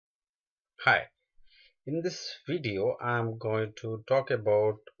Hi, in this video I'm going to talk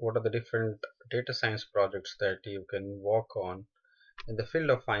about what are the different data science projects that you can work on in the field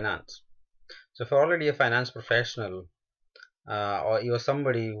of finance. So if you're already a finance professional or you're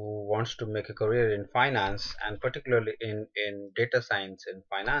somebody who wants to make a career in finance and particularly in data science in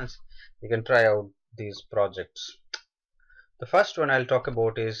finance, you can try out these projects. The first one I'll talk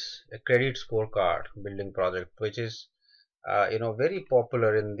about is a credit scorecard building project, which is very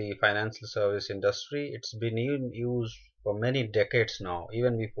popular in the financial service industry. It's been used for many decades now.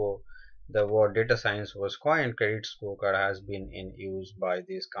 Even before the word data science was coined, credit scorecard has been in use by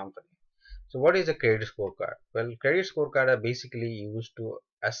this company. So what is a credit scorecard? Well, credit scorecard are basically used to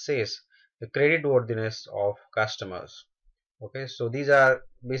assess the credit worthiness of customers. Okay, so these are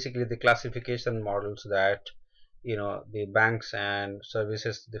basically the classification models that the banks and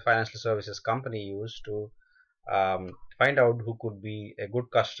services, the financial services company use to find out who could be a good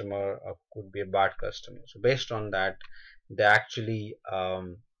customer or could be a bad customer. So based on that, they actually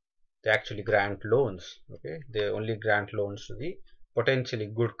grant loans. Okay, they only grant loans to the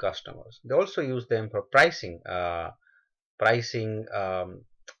potentially good customers. They also use them for pricing the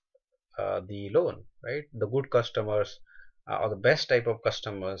loan. Right, the good customers or the best type of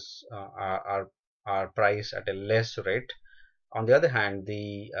customers are priced at a less rate. On the other hand,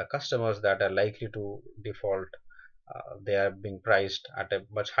 the customers that are likely to default, they are being priced at a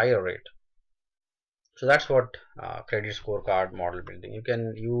much higher rate. So that's what credit scorecard model building. You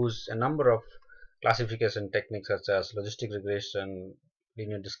can use a number of classification techniques such as logistic regression,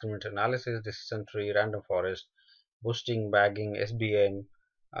 linear discriminant analysis, decision tree, random forest, boosting, bagging, SBN,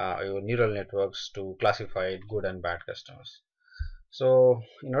 your neural networks to classify good and bad customers. So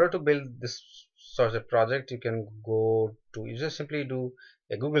in order to build this sort of project, you just simply do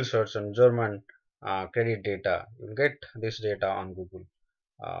a Google search on German credit data. You'll get this data on Google,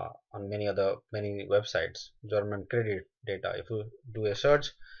 on many websites. German credit data. If you do a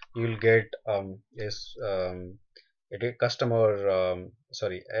search, you'll get a customer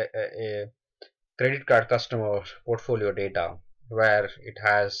a credit card customer portfolio data, where it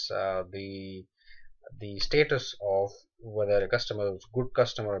has the status of whether a customer is good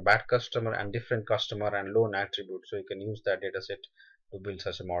customer, bad customer, and different customer and loan attributes. So you can use that data set to build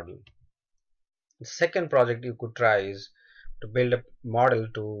such a model. The second project you could try is to build a model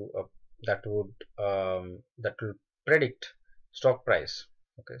that will predict stock price.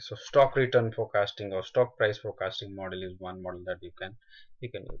 Okay, so stock return forecasting or stock price forecasting model is one model that you can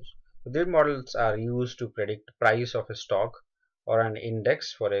use. So these models are used to predict price of a stock or an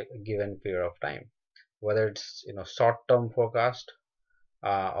index for a given period of time, whether it's short-term forecast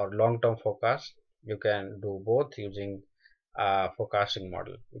or long-term forecast. You can do both using forecasting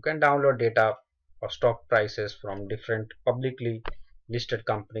model. You can download data or stock prices from different publicly listed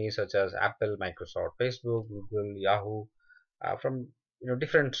companies such as Apple, Microsoft, Facebook, Google, Yahoo, from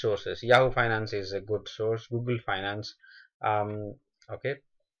different sources. Yahoo Finance is a good source. Google Finance. Okay,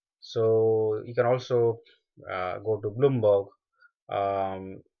 so you can also go to Bloomberg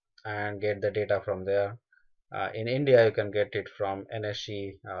um, and get the data from there. In India, you can get it from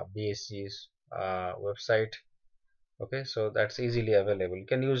NSE, BSE's website. Okay, so that's easily available. You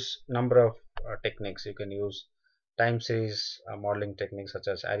can use number of techniques. You can use time series modeling techniques such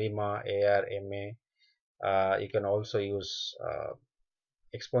as ARIMA, AR, MA. You can also use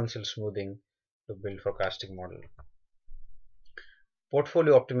exponential smoothing to build forecasting model.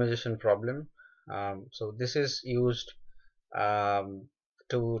 Portfolio optimization problem. So this is used um,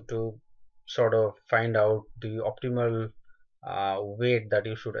 to sort of find out the optimal weight that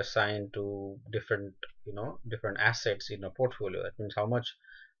you should assign to different assets in a portfolio. That means how much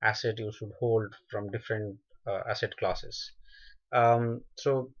asset you should hold from different asset classes.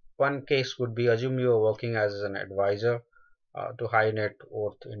 So one case would be, assume you are working as an advisor to high net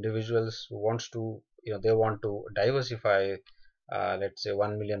worth individuals who wants to they want to diversify, let's say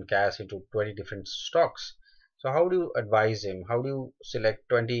 1 million cash into 20 different stocks. So how do you advise him? How do you select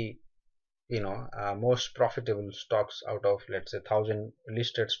 20 most profitable stocks out of, let's say, 1,000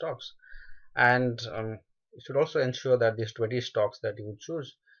 listed stocks? And you should also ensure that these 20 stocks that you would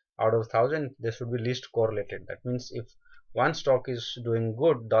choose out of 1,000, they should be least correlated. That means if one stock is doing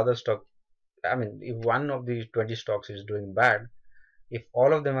good, the other stock, I mean, if one of these 20 stocks is doing bad, if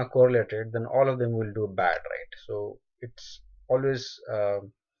all of them are correlated, then all of them will do bad, right? So it's always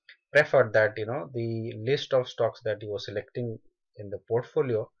preferred that the list of stocks that you are selecting in the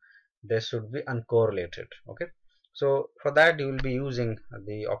portfolio, they should be uncorrelated. Okay, so for that you will be using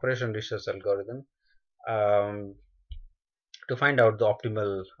the operation research algorithm um, to find out the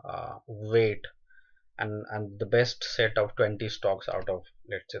optimal weight and the best set of 20 stocks out of,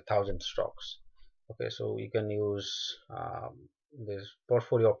 let's say, 1,000 stocks. Okay, so you can use this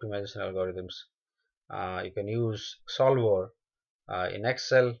portfolio optimization algorithms. You can use solver in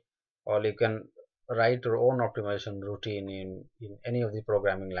Excel, or you can write your own optimization routine in any of the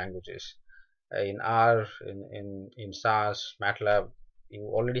programming languages. In R, in SAS, MATLAB, you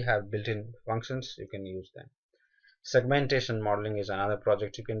already have built-in functions, you can use them. Segmentation modeling is another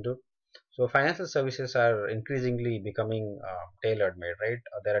project you can do. So financial services are increasingly becoming tailored made, right?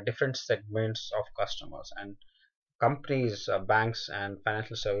 There are different segments of customers, and companies, banks and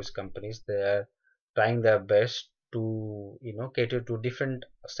financial service companies, they are trying their best to, cater to different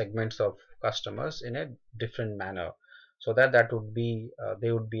segments of customers in a different manner, so that would be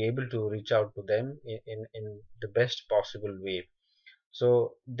they would be able to reach out to them in the best possible way.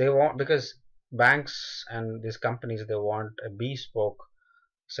 So they want, because banks and these companies, they want a bespoke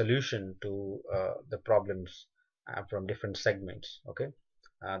solution to the problems from different segments. Okay,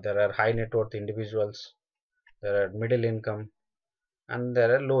 there are high net worth individuals, there are middle income, and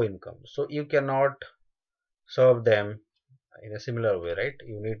there are low income. So you cannot serve them in a similar way, right?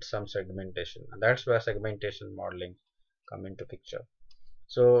 You need some segmentation, and that's where segmentation modeling come into picture.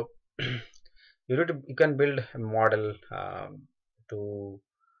 So you can build a model to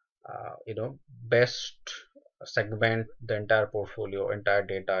best segment the entire portfolio, entire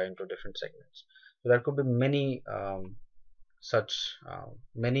data into different segments. So there could be many such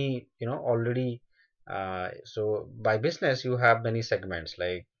many, already. So by business you have many segments,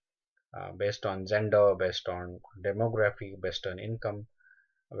 like based on gender, based on demography, based on income,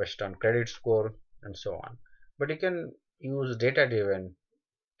 based on credit score, and so on. But you can use data driven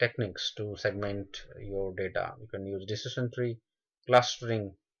techniques to segment your data. You can use decision tree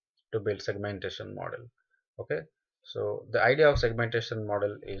clustering to build segmentation model. Okay, so the idea of segmentation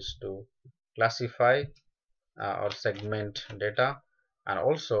model is to classify or segment data, and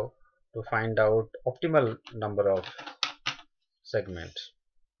also to find out optimal number of segments.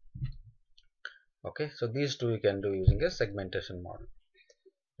 Okay, so these two you can do using a segmentation model.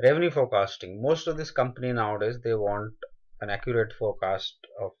 Revenue forecasting. Most of this company nowadays, they want an accurate forecast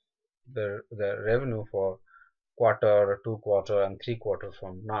of their revenue for quarter, 2 quarter, and 3 quarter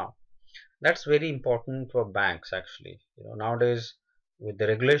from now. That's very important for banks actually. Nowadays, with the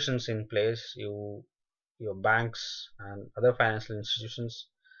regulations in place, your banks and other financial institutions,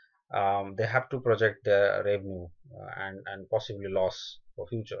 they have to project their revenue and possibly loss for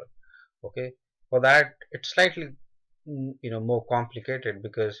future. Okay, for that it's slightly more complicated,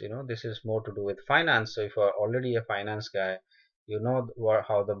 because this is more to do with finance. So if you are already a finance guy,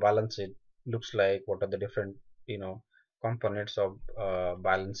 how the balance sheet looks like, what are the different components of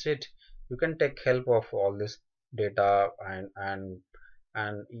balance sheet. You can take help of all this data and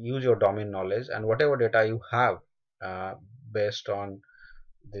use your domain knowledge, and whatever data you have uh, based on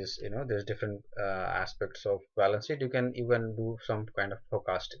this, there's different aspects of balance sheet, you can even do some kind of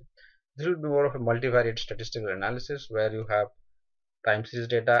forecasting. This will be more of a multivariate statistical analysis, where you have time series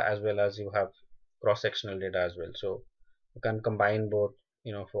data as well as you have cross-sectional data as well. So you can combine both,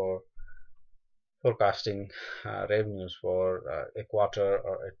 for forecasting revenues for a quarter,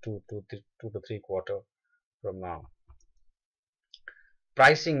 or a 2 to 3 quarter from now.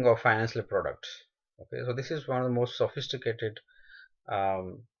 Pricing of financial products. Okay, so this is one of the most sophisticated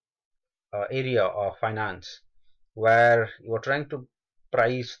um, area of finance, where you are trying to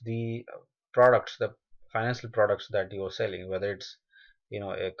price the products, the financial products that you are selling, whether it's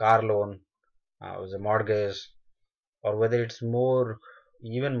a car loan, with a mortgage, or whether it's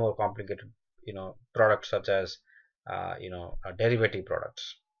even more complicated products such as derivative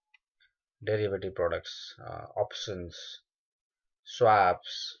products, options,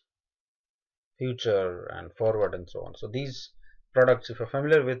 swaps, future and forward, and so on. So these products, if you're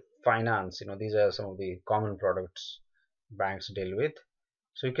familiar with finance, these are some of the common products banks deal with.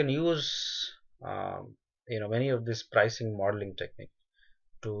 So you can use many of this pricing modeling technique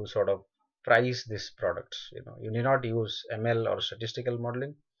to sort of price these products. You need not use ML or statistical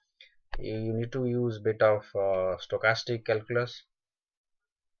modeling. You need to use bit of stochastic calculus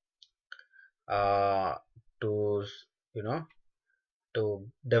uh, to you know to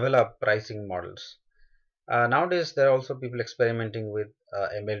develop pricing models. Nowadays, there are also people experimenting with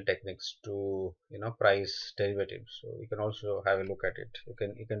ML techniques to price derivatives. So you can also have a look at it. You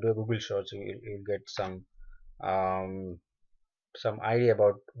can do a Google search. You'll get um, some idea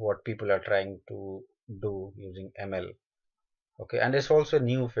about what people are trying to do using ML. Okay, and it's also a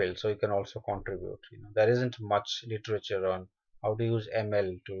new field, so you can also contribute. There isn't much literature on how to use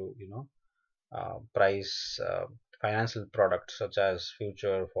ML to price financial products such as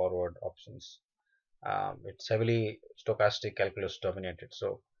future, forward, options. It's heavily stochastic calculus dominated.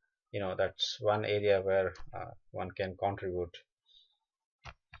 So that's one area where one can contribute.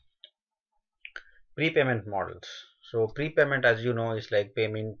 Prepayment models. So prepayment, as you know, is like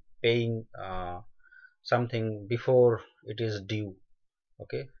paying something before it is due.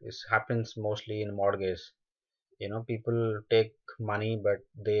 Okay, this happens mostly in mortgage. People take money, but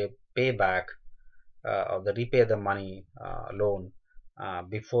they pay back or they repay the money loan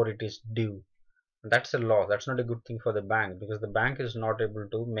before it is due. That's a loss. That's not a good thing for the bank, because the bank is not able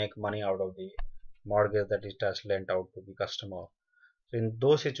to make money out of the mortgage that it has lent out to the customer. So in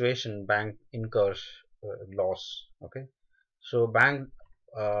those situations, bank incurs loss. Okay, so bank,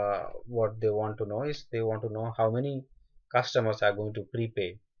 what they want to know is they want to know how many customers are going to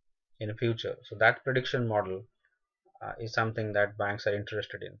prepay in the future. So that prediction model is something that banks are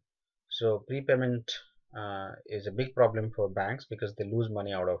interested in. So prepayment is a big problem for banks because they lose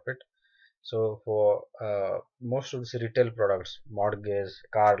money out of it. So for most of the retail products, mortgage,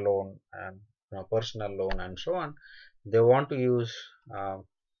 car loan, and personal loan, and so on, they want to use uh,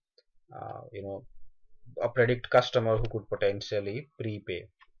 uh, you know a predict customer who could potentially prepay.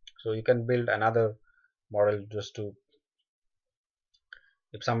 So you can build another model just to,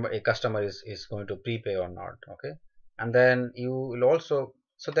 if a customer is going to prepay or not. Okay, and then you will also,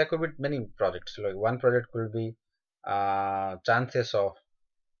 so there could be many projects. Like one project could be chances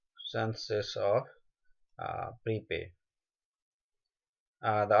of prepay.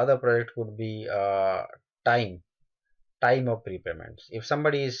 The other project would be time of prepayments. If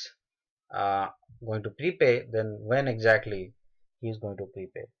somebody is uh, going to prepay, then when exactly he is going to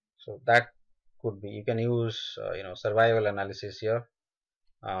prepay. So that could be, you can use survival analysis here,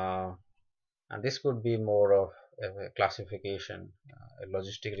 uh, and this could be more of a classification, a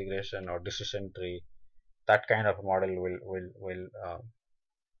logistic regression or decision tree. That kind of model will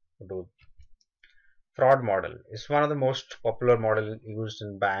do. Fraud model is one of the most popular model used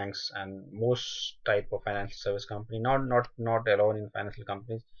in banks and most type of financial service company. Not alone in financial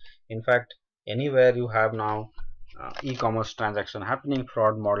companies. In fact, anywhere you have now e-commerce transaction happening,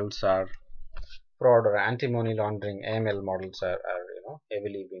 fraud or anti-money laundering AML models are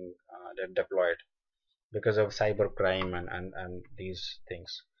heavily being deployed because of cyber crime and these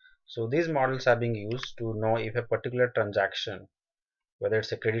things. So these models are being used to know if a particular transaction, whether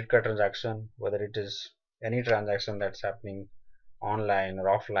it's a credit card transaction, whether it is any transaction that's happening online or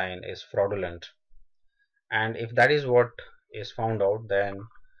offline, is fraudulent. And if that is what is found out, then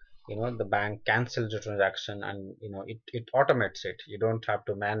the bank cancels the transaction, and it automates it. You don't have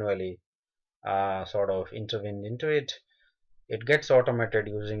to manually sort of intervene into it. It gets automated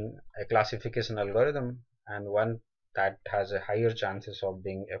using a classification algorithm, and one that has a higher chances of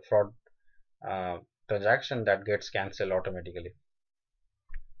being a fraud uh, transaction that gets cancelled automatically.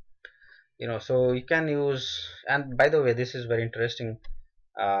 So you can use, and by the way, this is very interesting.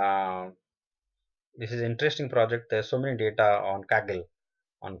 uh, this is interesting project. There's so many data on Kaggle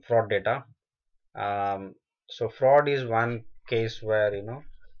on fraud data. So fraud is one case where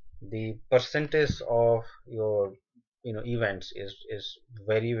the percentage of your events is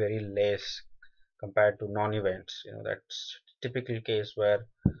very very less compared to non-events. That's typical case where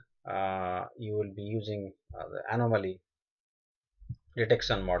you will be using the anomaly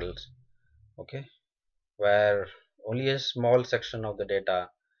detection models. Okay, where only a small section of the data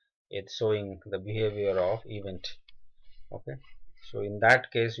is showing the behavior of event. Okay, so in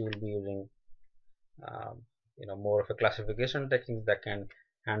that case you will be using more of a classification technique that can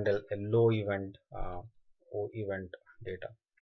handle a low event event data.